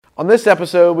On this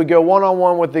episode, we go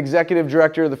one-on-one with the Executive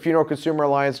Director of the Funeral Consumer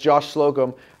Alliance, Josh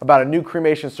Slocum, about a new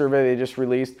cremation survey they just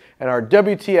released, and our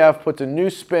WTF puts a new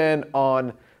spin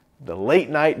on the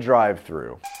late-night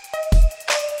drive-thru.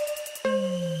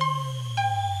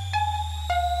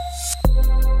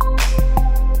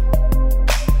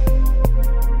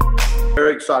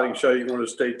 Very exciting show. You're going to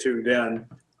stay tuned in.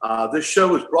 This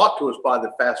show is brought to us by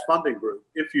the Fast Funding Group,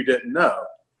 if you didn't know.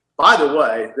 By the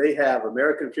way, they have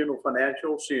American Funeral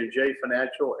Financial, C&J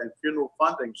Financial, and Funeral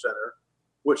Funding Center,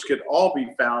 which can all be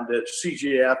found at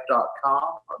cgf.com,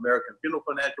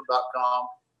 americanfuneralfinancial.com,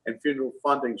 and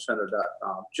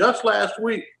funeralfundingcenter.com. Just last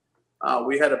week,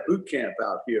 we had a boot camp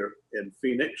out here in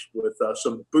Phoenix with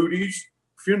some booties,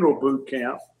 funeral boot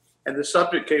camp, and the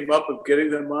subject came up of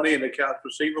getting their money in accounts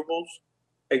receivables.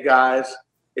 Hey guys,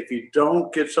 if you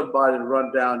don't get somebody to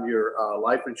run down your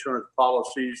life insurance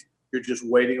policies, you're just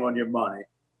waiting on your money.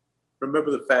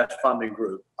 Remember the Fast Funding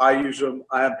Group. I use them.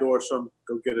 I endorse them.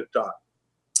 Go get it done.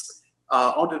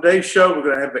 On today's show, we're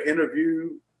going to have an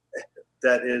interview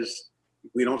that is,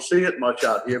 we don't see it much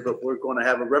out here, but we're going to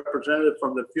have a representative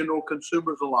from the Funeral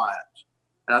Consumers Alliance.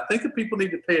 And I think that people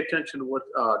need to pay attention to what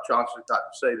Josh has got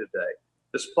to say today.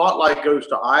 The spotlight goes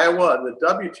to Iowa, and the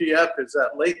WTF is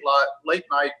that late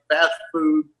night fast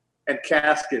food and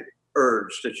casket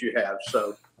urge that you have.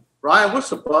 So, Ryan, what's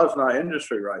the buzz in our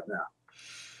industry right now?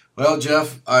 Well,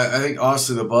 Jeff, I think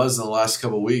honestly the buzz in the last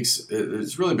couple of weeks,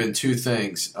 it's really been two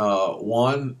things.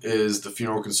 One is the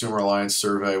Funeral Consumer Alliance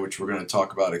survey, which we're going to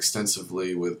talk about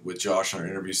extensively with Josh in our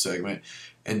interview segment.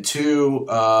 And two,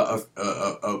 a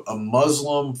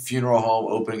Muslim funeral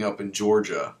home opening up in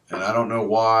Georgia. And I don't know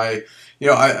why. You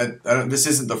know, I this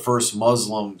isn't the first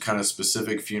Muslim kind of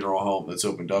specific funeral home that's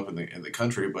opened up in the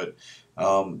country, but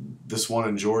this one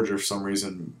in Georgia for some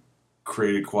reason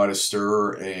created quite a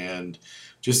stir and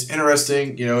just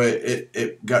interesting. You know,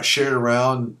 it got shared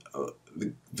around.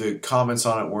 The comments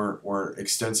on it weren't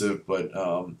extensive, but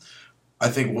I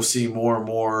think we'll see more and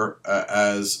more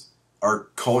as our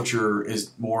culture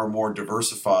is more and more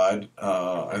diversified.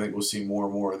 I think we'll see more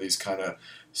and more of these kind of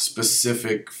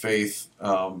specific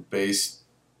faith-based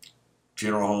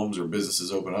funeral homes or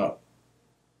businesses open up.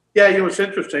 Yeah, you know, it's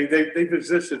interesting. They've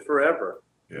existed forever.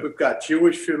 Yeah. We've got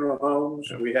Jewish funeral homes.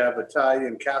 Yeah. We have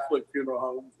Italian Catholic funeral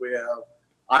homes. We have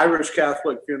Irish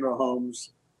Catholic funeral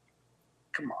homes.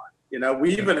 Come on. You know,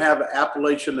 we even have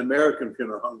Appalachian American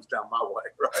funeral homes down my way,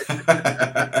 right?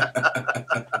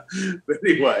 But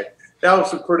anyway, that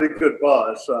was a pretty good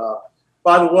buzz.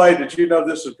 By the way, did you know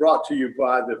this is brought to you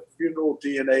by the Funeral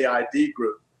DNA ID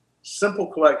Group? Simple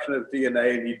collection of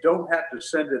DNA, and you don't have to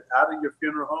send it out of your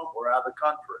funeral home or out of the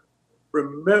country.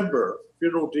 Remember,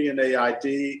 Funeral DNA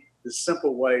ID, the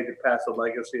simple way to pass a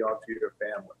legacy on to your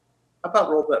family. How about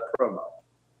roll that promo?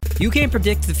 You can't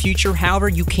predict the future, however,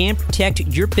 you can protect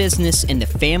your business and the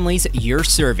families you're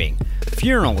serving.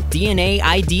 Funeral DNA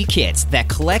ID kits that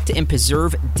collect and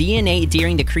preserve DNA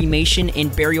during the cremation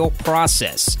and burial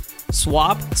process.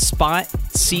 Swap, spot,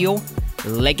 seal,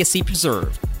 legacy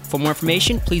preserved. For more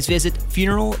information, please visit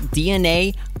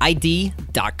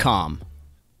funeraldnaid.com.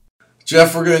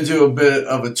 Jeff, we're going to do a bit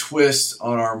of a twist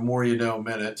on our More You Know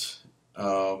Minute.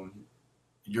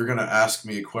 You're going to ask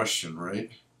me a question, right?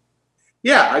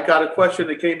 Yeah, I got a question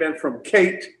that came in from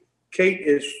Kate. Kate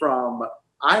is from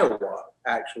Iowa,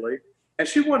 actually. And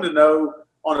she wanted to know,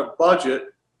 on a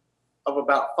budget of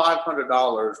about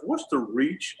 $500, what's the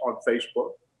reach on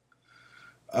Facebook?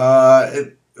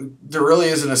 There really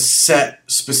isn't a set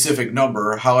specific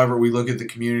number. However, we look at the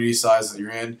community size that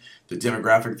you're in, the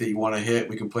demographic that you want to hit.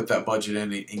 We can put that budget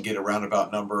in and get a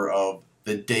roundabout number of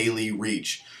the daily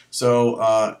reach.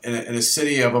 So in a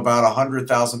city of about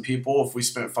 100,000 people, if we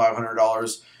spent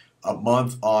 $500 a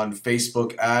month on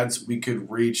Facebook ads, we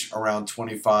could reach around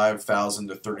 25,000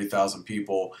 to 30,000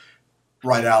 people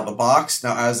right out of the box.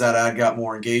 Now, as that ad got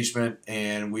more engagement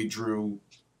and we drew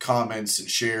comments and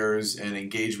shares and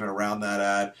engagement around that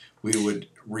ad, we would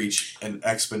reach an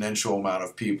exponential amount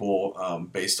of people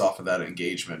based off of that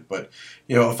engagement. But,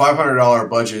 you know, a $500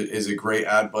 budget is a great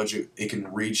ad budget. It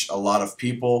can reach a lot of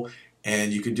people,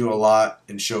 and you can do a lot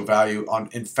and show value on.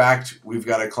 In fact, we've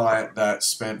got a client that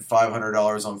spent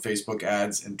 $500 on Facebook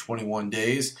ads in 21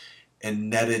 days and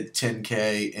netted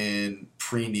 $10K in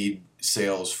pre-need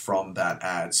sales from that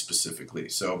ad specifically.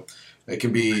 So it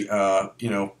can be,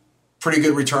 pretty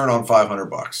good return on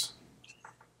 $500.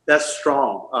 That's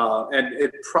strong, and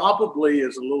it probably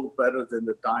is a little better than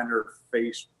the diner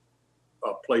face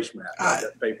placemat.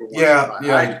 That paper one. Yeah.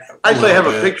 I actually have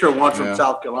a picture of one from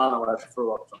South Carolina. I have to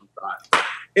throw up sometime.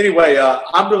 Anyway,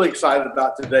 I'm really excited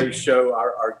about today's show.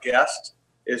 Our guest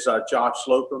is Josh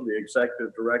Slocum, the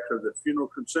Executive Director of the Funeral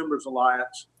Consumers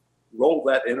Alliance. Roll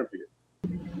that interview.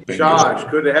 Josh,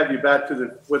 good to have you back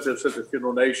with us at the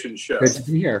Funeral Nation show. Good to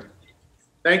be here.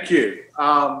 Thank you.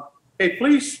 Hey,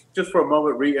 please, just for a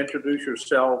moment, reintroduce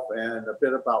yourself and a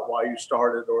bit about why you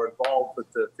started or involved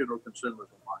with the Funeral Consumers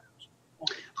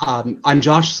Alliance. I'm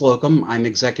Josh Slocum. I'm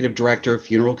Executive Director of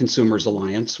Funeral Consumers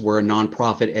Alliance. We're a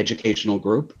nonprofit educational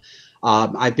group.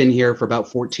 I've been here for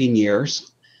about 14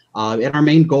 years. And our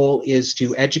main goal is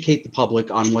to educate the public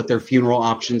on what their funeral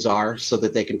options are so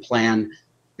that they can plan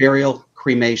burial,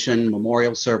 cremation,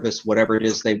 memorial service, whatever it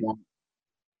is they want.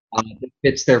 That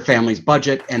fits their family's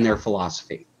budget and their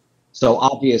philosophy. So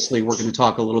obviously, we're going to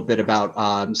talk a little bit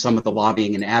about some of the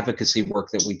lobbying and advocacy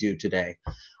work that we do today.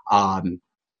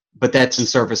 But that's in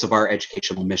service of our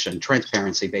educational mission,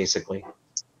 transparency, basically.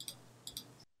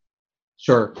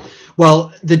 Sure.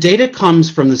 Well, the data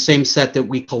comes from the same set that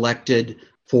we collected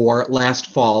for last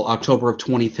fall, October of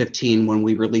 2015, when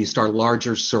we released our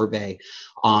larger survey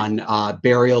on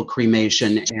burial,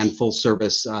 cremation, and full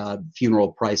service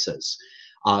funeral prices.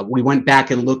 We went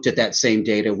back and looked at that same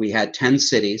data. We had 10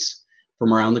 cities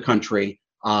from around the country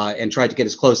and tried to get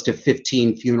as close to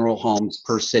 15 funeral homes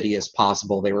per city as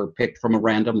possible. They were picked from a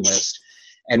random list.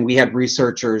 And we had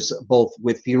researchers both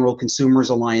with Funeral Consumers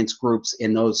Alliance groups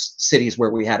in those cities where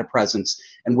we had a presence,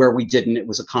 and where we didn't, it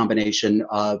was a combination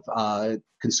of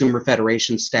Consumer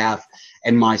Federation staff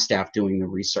and my staff doing the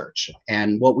research.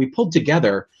 And what we pulled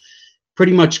together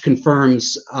pretty much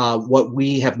confirms what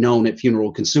we have known at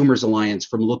Funeral Consumers Alliance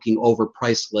from looking over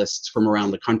price lists from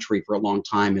around the country for a long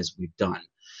time, as we've done.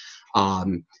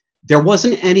 There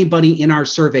wasn't anybody in our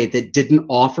survey that didn't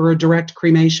offer a direct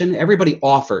cremation. Everybody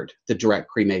offered the direct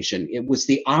cremation. It was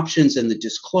the options and the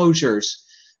disclosures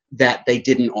that they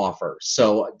didn't offer.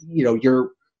 So, you know,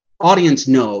 your audience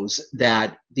knows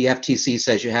that the FTC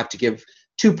says you have to give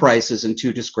two prices and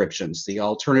two descriptions: the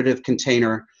alternative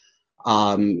container,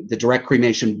 the direct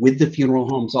cremation with the funeral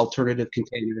home's alternative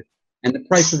container, and the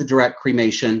price of the direct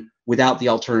cremation without the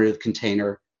alternative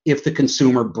container if the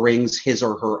consumer brings his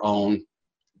or her own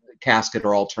casket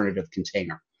or alternative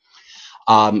container.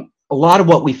 A lot of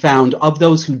what we found of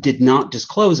those who did not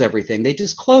disclose everything, they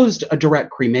disclosed a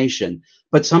direct cremation,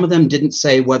 but some of them didn't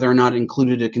say whether or not it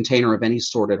included a container of any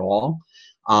sort at all.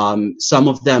 Some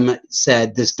of them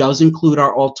said this does include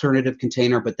our alternative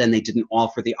container, but then they didn't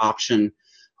offer the option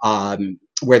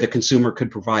where the consumer could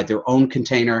provide their own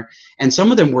container. And some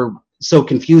of them were so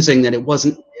confusing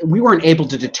that we weren't able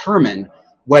to determine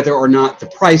whether or not the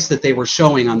price that they were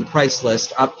showing on the price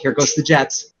list, up here goes the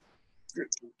Jets,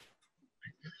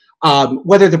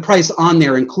 whether the price on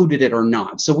there included it or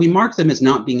not. So we marked them as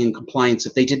not being in compliance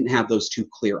if they didn't have those two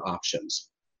clear options.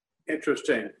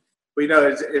 Interesting. We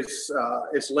know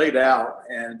it's laid out,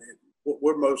 and what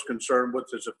we're most concerned with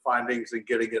is the findings and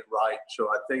getting it right. So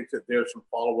I think that there's some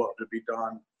follow-up to be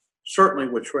done, certainly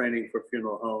with training for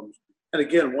funeral homes. And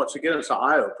again, once again, it's an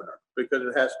eye-opener because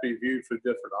it has to be viewed through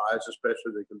different eyes,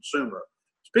 especially the consumer.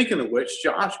 Speaking of which,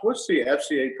 Josh, what's the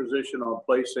FCA position on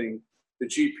placing the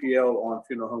GPL on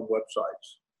funeral home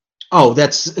websites? Oh,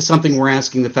 that's something we're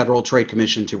asking the Federal Trade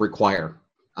Commission to require.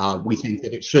 We think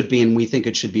that it should be, and we think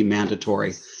it should be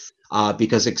mandatory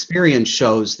because experience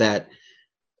shows that,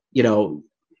 you know,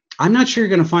 I'm not sure you're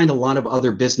going to find a lot of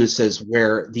other businesses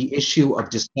where the issue of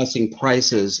discussing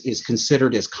prices is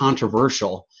considered as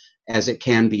controversial as it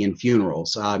can be in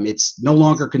funerals. It's no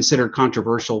longer considered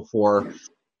controversial for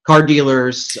car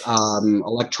dealers,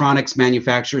 electronics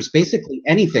manufacturers, basically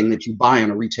anything that you buy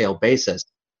on a retail basis.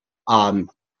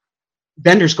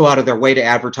 Vendors go out of their way to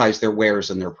advertise their wares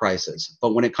and their prices.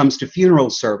 But when it comes to funeral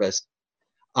service,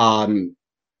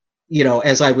 you know,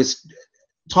 as I was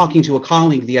talking to a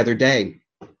colleague the other day,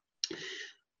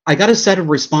 I got a set of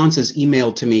responses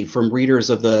emailed to me from readers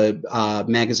of the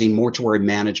magazine Mortuary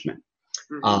Management.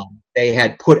 They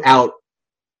had put out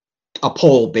a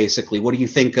poll, basically. What do you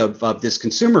think of this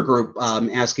consumer group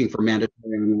asking for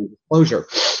mandatory disclosure?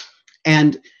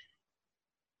 And,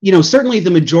 you know, certainly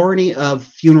the majority of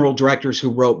funeral directors who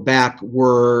wrote back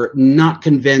were not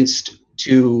convinced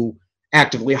to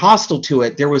actively hostile to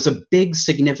it. There was a big,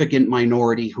 significant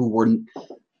minority who were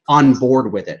on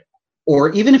board with it.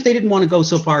 Or even if they didn't want to go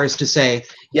so far as to say,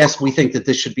 yes, we think that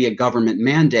this should be a government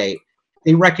mandate,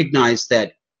 they recognize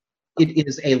that it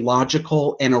is a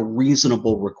logical and a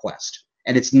reasonable request.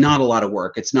 And it's not a lot of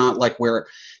work. It's not like we're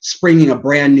springing a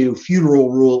brand new funeral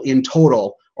rule in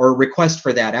total or a request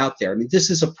for that out there. I mean, this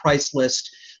is a price list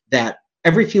that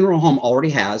every funeral home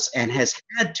already has and has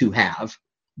had to have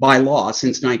by law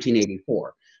since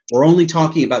 1984. We're only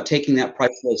talking about taking that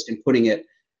price list and putting it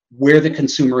where the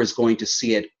consumer is going to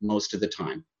see it most of the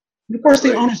time. Of course,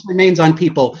 the onus remains on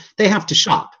people. They have to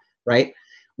shop, right?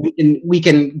 We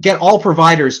can get all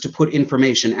providers to put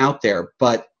information out there,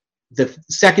 but the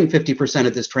second 50%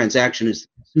 of this transaction is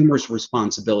the consumer's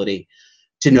responsibility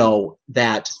to know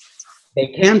that they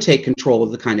can take control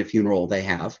of the kind of funeral they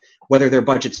have, whether their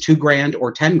budget's $2,000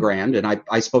 or $10,000. And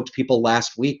I spoke to people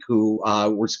last week who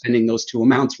were spending those two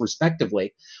amounts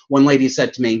respectively. One lady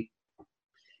said to me,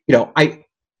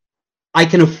 I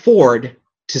can afford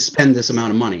to spend this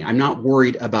amount of money. I'm not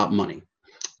worried about money.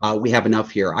 We have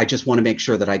enough here. I just want to make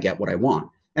sure that I get what I want.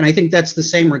 And I think that's the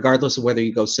same regardless of whether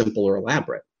you go simple or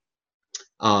elaborate.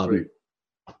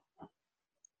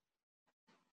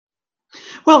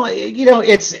 Well,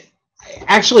 it's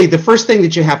actually the first thing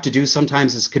that you have to do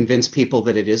sometimes is convince people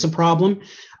that it is a problem.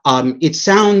 It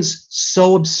sounds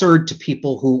so absurd to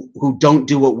people who don't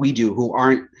do what we do, who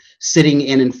aren't sitting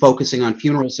in and focusing on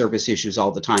funeral service issues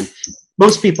all the time.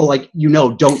 Most people,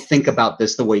 don't think about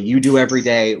this the way you do every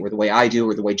day, or the way I do,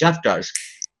 or the way Jeff does.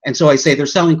 And so I say they're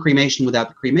selling cremation without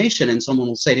the cremation, and someone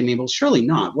will say to me, well, surely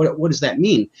not. What does that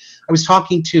mean? I was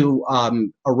talking to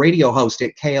a radio host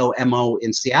at KOMO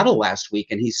in Seattle last week,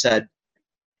 and he said,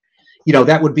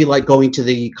 that would be like going to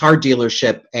the car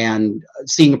dealership and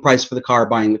seeing a price for the car,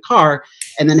 buying the car,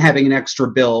 and then having an extra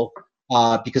bill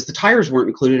because the tires weren't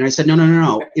included. And I said,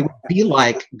 no. It would be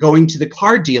like going to the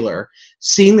car dealer,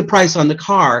 seeing the price on the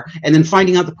car, and then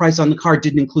finding out the price on the car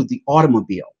didn't include the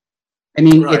automobile. I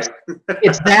mean, right.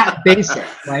 it's that basic,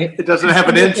 right? It doesn't have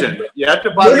an engine. You have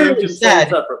to buy the engine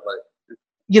separately.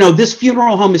 This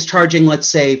funeral home is charging, let's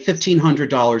say,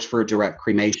 $1,500 for a direct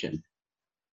cremation.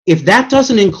 If that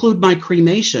doesn't include my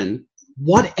cremation,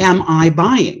 what am I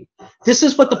buying? This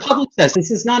is what the public says.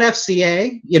 This is not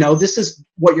FCA. This is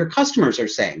what your customers are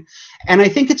saying. And I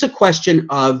think it's a question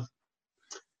of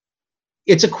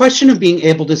being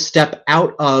able to step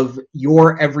out of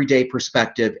your everyday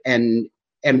perspective and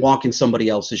walk in somebody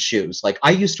else's shoes. Like, I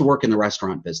used to work in the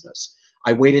restaurant business.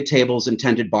 I waited tables and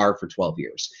tended bar for 12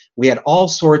 years. We had all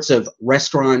sorts of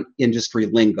restaurant industry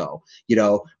lingo. We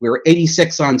were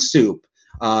 86 on soup.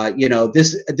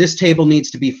 This table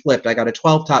needs to be flipped. I got a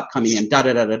 12 top coming in,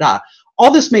 da-da-da-da-da. All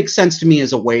this makes sense to me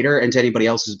as a waiter and to anybody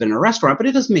else who's been in a restaurant, but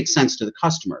it doesn't make sense to the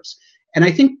customers. And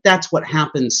I think that's what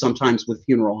happens sometimes with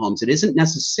funeral homes. It isn't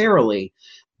necessarily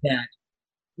that,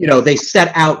 they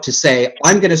set out to say,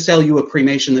 I'm going to sell you a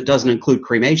cremation that doesn't include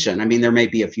cremation. I mean, there may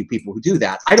be a few people who do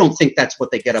that. I don't think that's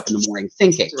what they get up in the morning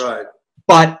thinking. Right.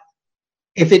 But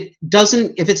if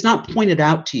it's not pointed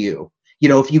out to you,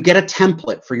 if you get a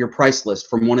template for your price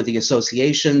list from one of the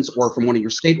associations or from one of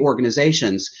your state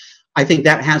organizations, I think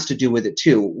that has to do with it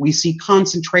too. We see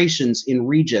concentrations in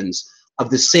regions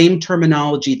of the same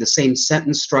terminology, the same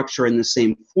sentence structure, and the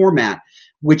same format,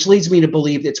 which leads me to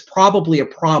believe it's probably a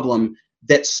problem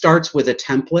that starts with a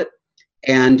template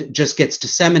and just gets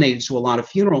disseminated to a lot of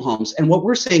funeral homes. And what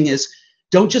we're saying is,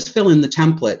 don't just fill in the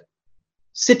template.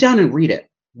 Sit down and read it.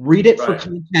 Read it for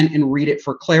content and read it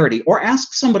for clarity, or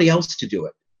ask somebody else to do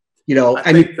it.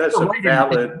 I think that's a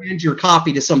valid. Hand your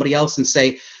copy to somebody else and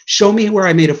say, show me where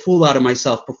I made a fool out of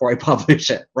myself before I publish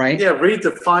it, right? Yeah, read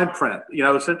the fine print.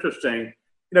 It's interesting.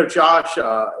 Josh,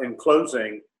 in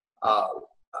closing,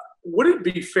 would it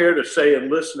be fair to say, in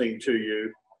listening to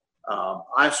you,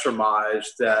 I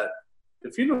surmise that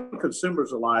the Funeral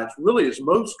Consumers Alliance really is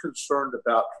most concerned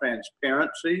about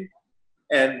transparency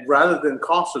and rather than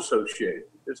costs associated.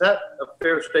 Is that a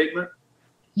fair statement?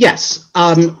 Yes.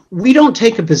 We don't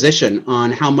take a position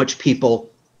on how much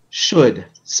people should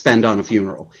spend on a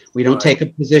funeral. We don't take a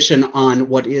position on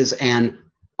what is an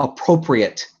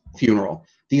appropriate funeral.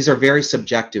 These are very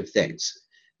subjective things.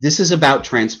 This is about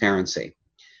transparency.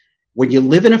 When you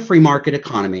live in a free market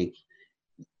economy,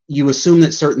 you assume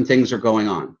that certain things are going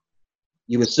on.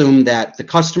 You assume that the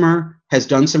customer has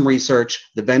done some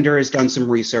research, the vendor has done some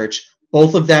research,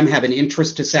 both of them have an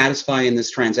interest to satisfy in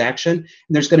this transaction, and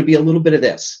there's going to be a little bit of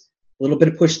this, a little bit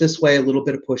of push this way, a little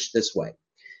bit of push this way.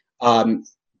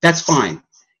 That's fine.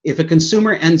 If a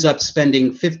consumer ends up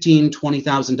spending $15,000,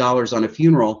 $20,000 on a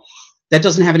funeral, that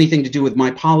doesn't have anything to do with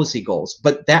my policy goals,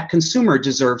 but that consumer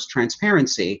deserves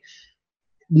transparency.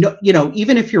 No,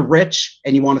 even if you're rich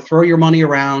and you want to throw your money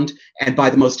around and buy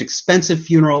the most expensive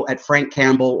funeral at Frank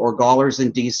Campbell or Gawler's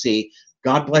in DC,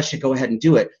 God bless you, go ahead and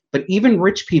do it. But even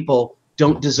rich people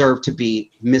don't deserve to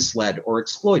be misled or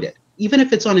exploited, even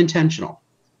if it's unintentional.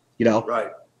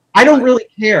 Right. I don't really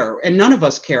care, and none of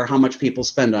us care how much people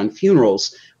spend on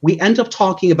funerals. We end up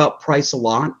talking about price a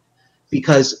lot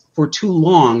because for too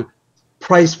long,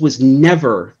 price was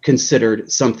never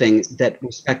considered something that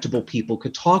respectable people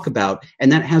could talk about,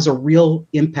 and that has a real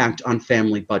impact on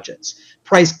family budgets.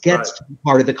 Price gets to be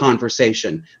part of the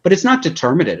conversation, but it's not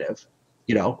determinative,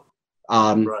 you know.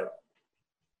 Right.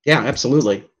 Yeah,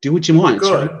 absolutely. Do what you want.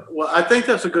 Good. Well, I think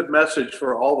that's a good message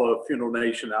for all the Funeral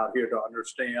Nation out here to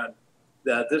understand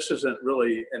that this isn't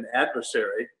really an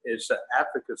adversary. It's an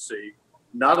advocacy,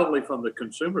 not only from the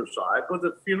consumer side, but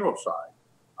the funeral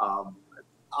side.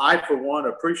 I, for one,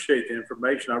 appreciate the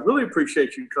information. I really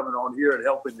appreciate you coming on here and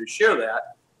helping to share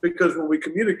that, because when we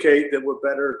communicate, then we're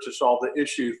better to solve the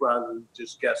issues rather than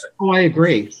just guessing. Oh, I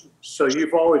agree. So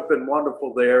you've always been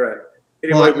wonderful there. And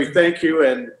anyway, we thank you,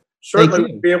 and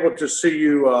certainly we'll be able to see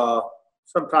you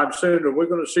sometime soon. Are we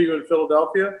going to see you in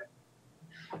Philadelphia?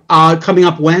 Coming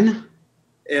up when?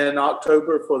 In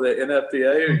October for the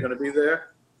NFDA. Are you going to be there?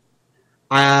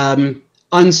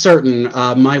 Uncertain.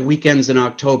 My weekends in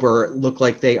October look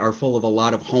like they are full of a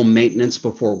lot of home maintenance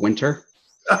before winter.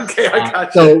 Okay, I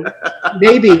got you.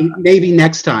 So maybe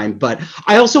next time. But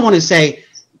I also want to say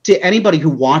to anybody who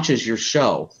watches your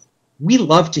show, we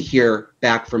love to hear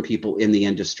back from people in the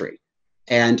industry.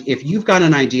 And if you've got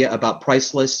an idea about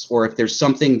price lists, or if there's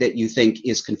something that you think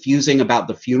is confusing about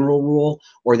the funeral rule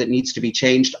or that needs to be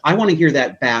changed, I want to hear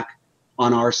that back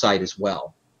on our side as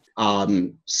well.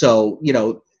 So, you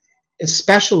know,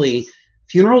 especially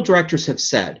funeral directors have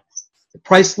said the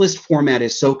price list format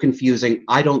is so confusing.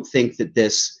 I don't think that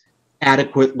this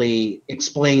adequately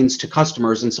explains to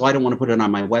customers, and so I don't want to put it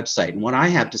on my website. And what I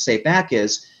have to say back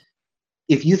is,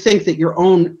 if you think that your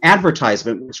own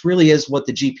advertisement, which really is what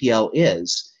the GPL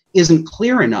is, isn't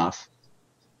clear enough,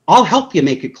 I'll help you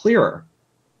make it clearer.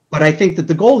 But I think that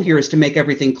the goal here is to make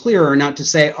everything clearer, not to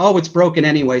say, oh, it's broken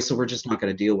anyway, so we're just not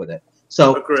going to deal with it.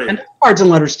 So, and cards and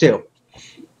letters too.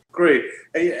 Great.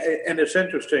 And it's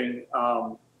interesting.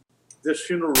 This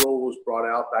funeral rule was brought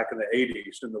out back in the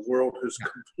 80s, and the world has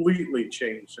completely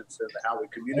changed since then, how we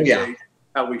communicate,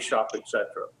 how we shop, etc.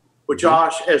 Well,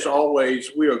 Josh, as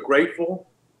always, we are grateful.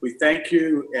 We thank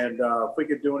you. And if we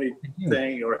could do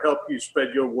anything or help you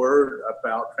spread your word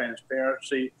about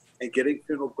transparency and getting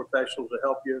funeral professionals to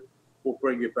help you, we'll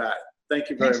bring you back. Thank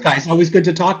you very much. Guys. Always good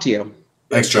to talk to you.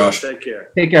 Thanks, Josh. Take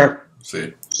care. Take care. See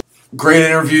you. Great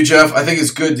interview, Jeff. I think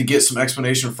it's good to get some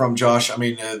explanation from Josh. I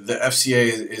mean, the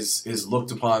FCA is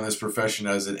looked upon this profession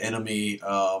as an enemy.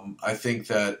 I think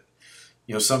that,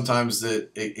 you know, sometimes that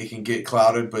it can get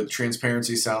clouded, but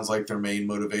transparency sounds like their main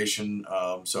motivation.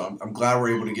 So I'm glad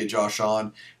we're able to get Josh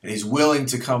on, and he's willing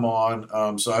to come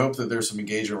on. So I hope that there's some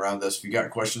engagement around this. If you got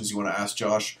questions you want to ask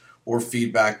Josh or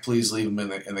feedback, please leave them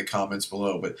in the comments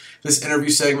below. But this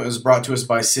interview segment was brought to us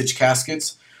by Sitch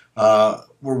Caskets.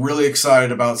 We're really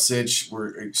excited about Sitch.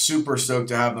 We're super stoked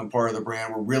to have them part of the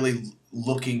brand. We're really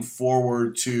looking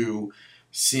forward to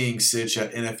seeing Sitch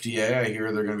at NFDA. I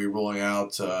hear they're going to be rolling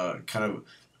out kind of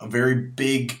a very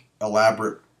big,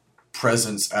 elaborate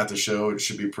presence at the show. It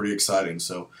should be pretty exciting.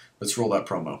 So let's roll that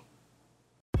promo.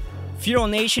 Funeral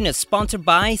Nation is sponsored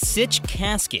by Sitch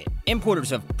Casket,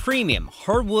 importers of premium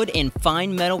hardwood and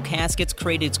fine metal caskets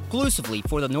created exclusively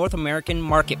for the North American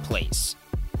marketplace.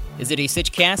 Is it a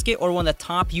Sitch casket or one of the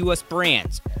top U.S.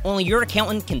 brands? Only your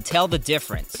accountant can tell the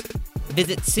difference.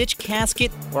 Visit Sitch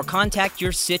Casket or contact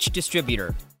your Sitch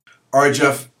distributor. All right,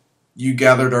 Jeff, you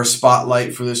gathered our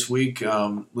spotlight for this week.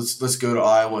 Let's go to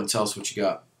Iowa and tell us what you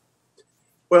got.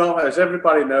 Well, as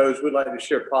everybody knows, we like to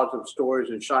share positive stories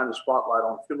and shine the spotlight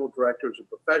on funeral directors and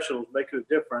professionals making a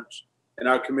difference in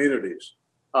our communities.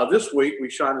 This week, we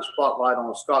shine the spotlight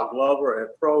on Scott Glover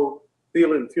at Pro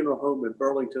Thielen Funeral Home in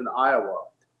Burlington, Iowa.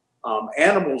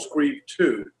 Animals grieve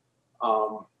too.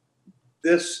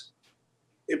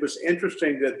 It was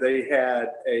interesting that they had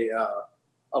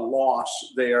a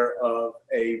loss there of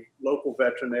a local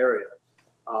veterinarian,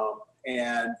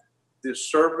 and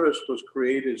this service was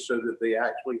created so that they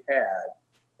actually had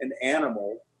an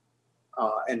animal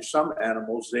and some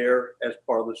animals there as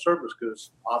part of the service,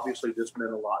 because obviously this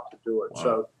meant a lot to do it.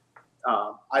 Wow.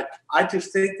 So I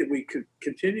just think that we could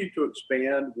continue to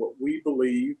expand what we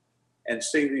believe and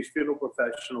seeing these funeral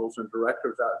professionals and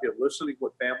directors out here listening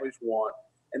what families want.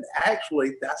 And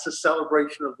actually, that's a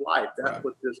celebration of life. That's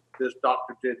what this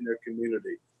doctor did in their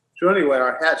community. So anyway,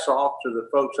 our hats off to the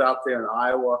folks out there in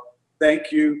Iowa.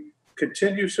 Thank you.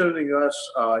 Continue sending us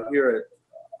here at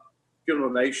Funeral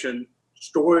Nation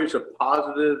stories of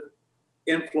positive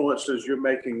influences you're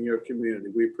making in your community.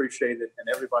 We appreciate it,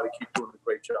 and everybody keep doing a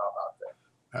great job out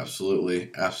there.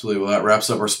 Absolutely. Absolutely. Well, that wraps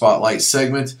up our Spotlight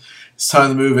segment. It's time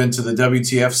to move into the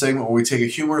WTF segment, where we take a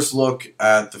humorous look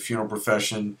at the funeral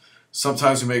profession.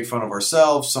 Sometimes we make fun of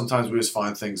ourselves. Sometimes we just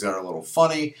find things that are a little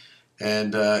funny.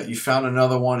 And you found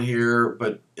another one here,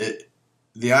 but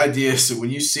the idea is that when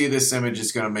you see this image,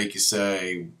 it's going to make you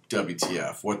say,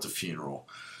 WTF, what the funeral?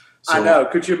 So, I know.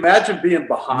 Could you imagine being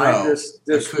behind this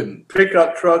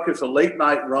pickup truck? It's a late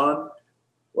night run.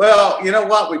 Well, you know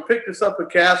what? We picked this up a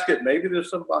casket. Maybe there's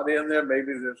somebody in there.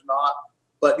 Maybe there's not.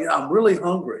 But, I'm really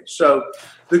hungry. So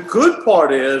the good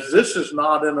part is this is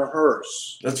not in a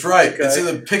hearse. That's right. Okay? It's in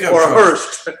the pickup or truck. A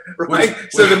hearse, right?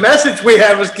 So the message we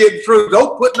have is getting through.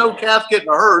 Don't put no casket in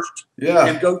a hearse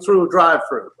and go through a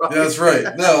drive-through. Right? That's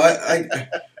right. No, I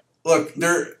look,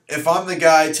 if I'm the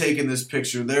guy taking this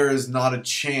picture, there is not a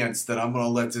chance that I'm going to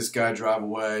let this guy drive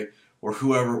away or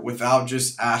whoever without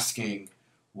just asking,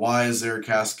 why is there a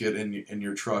casket in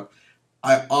your truck?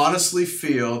 I honestly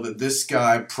feel that this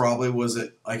guy probably was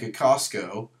at like a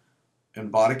Costco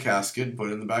and bought a casket and put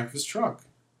it in the back of his truck.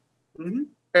 Mm-hmm.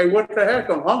 Hey, what the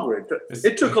heck? I'm hungry.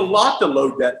 It took a lot to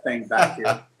load that thing back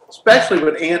here, especially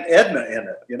with Aunt Edna in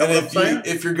it. You know what I'm saying?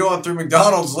 If you're going through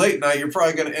McDonald's late night, you're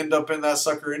probably going to end up in that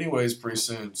sucker anyways pretty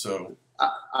soon. So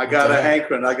I got a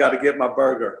hankering. I got to get my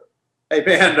burger. Hey,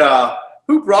 man,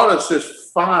 who brought us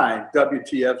this fine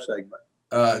WTF segment?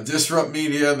 Disrupt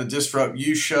Media and the Disrupt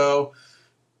You Show.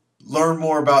 Learn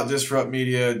more about Disrupt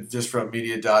Media,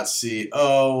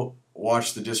 disruptmedia.co.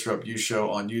 Watch the Disrupt You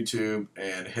Show on YouTube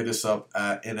and hit us up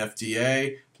at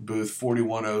NFDA, booth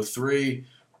 4103.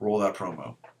 Roll that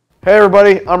promo. Hey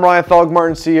everybody, I'm Ryan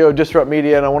Thalgmartin, CEO of Disrupt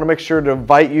Media, and I want to make sure to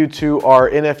invite you to our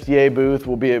NFDA booth.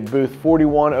 We'll be at booth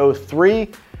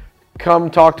 4103. Come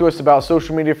talk to us about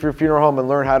social media for your funeral home and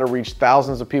learn how to reach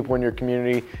thousands of people in your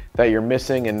community that you're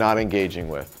missing and not engaging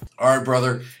with. All right,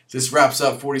 brother. This wraps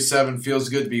up 47. Feels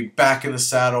good to be back in the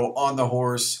saddle, on the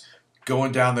horse,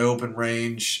 going down the open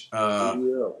range. There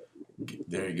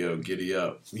you go. Giddy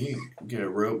up. Get a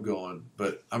rope going.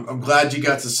 But I'm glad you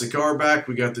got the cigar back.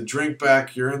 We got the drink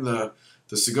back. You're in the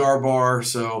cigar bar.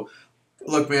 So,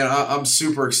 look, man, I'm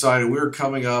super excited. We're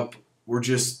coming up. We're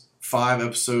just 5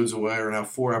 episodes away, or now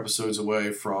 4 episodes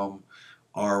away from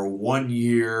our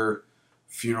 1-year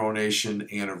Funeral Nation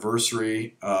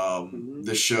anniversary.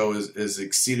 This show has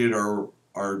exceeded our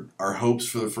hopes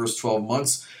for the first 12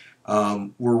 months.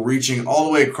 We're reaching all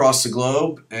the way across the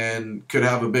globe and could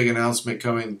have a big announcement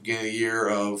coming at the beginning of the year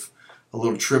of a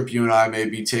little trip you and I may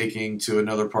be taking to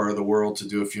another part of the world to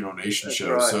do a Funeral Nation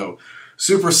show. Right. So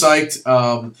super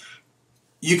psyched.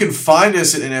 You can find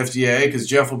us at NFDA because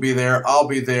Jeff will be there. I'll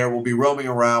be there. We'll be roaming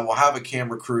around. We'll have a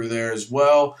camera crew there as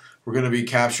well. We're going to be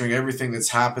capturing everything that's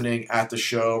happening at the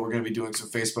show. We're going to be doing some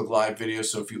Facebook Live videos.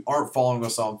 So if you aren't following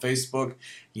us on Facebook,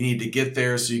 you need to get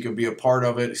there so you can be a part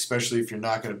of it, especially if you're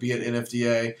not going to be at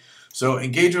NFDA. So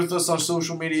engage with us on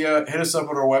social media. Hit us up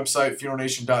on our website,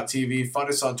 funeralnation.tv. Find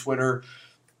us on Twitter.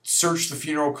 Search the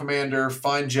Funeral Commander.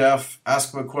 Find Jeff.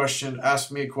 Ask him a question.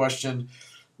 Ask me a question.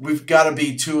 We've got to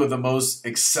be 2 of the most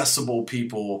accessible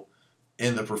people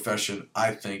in the profession,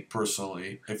 I think,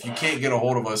 personally. If you can't get a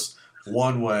hold of us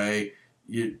one way,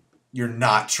 you're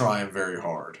not trying very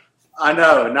hard. I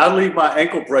know, and I leave my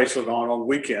ankle bracelet on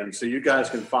weekends, so you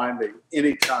guys can find me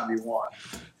anytime you want.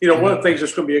 One of the things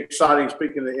that's going to be exciting,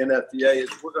 speaking of the NFDA, is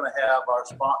we're going to have our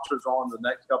sponsors on the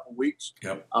next couple of weeks.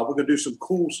 Yep. We're going to do some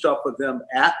cool stuff with them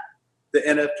at the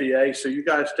NFDA, so you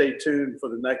guys stay tuned for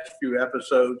the next few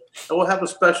episodes. And we'll have a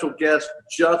special guest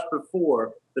just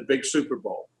before the big Super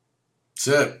Bowl. That's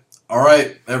it. All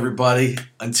right, everybody.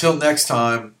 Until next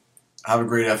time, have a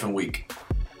great effing week.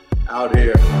 Out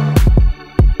here.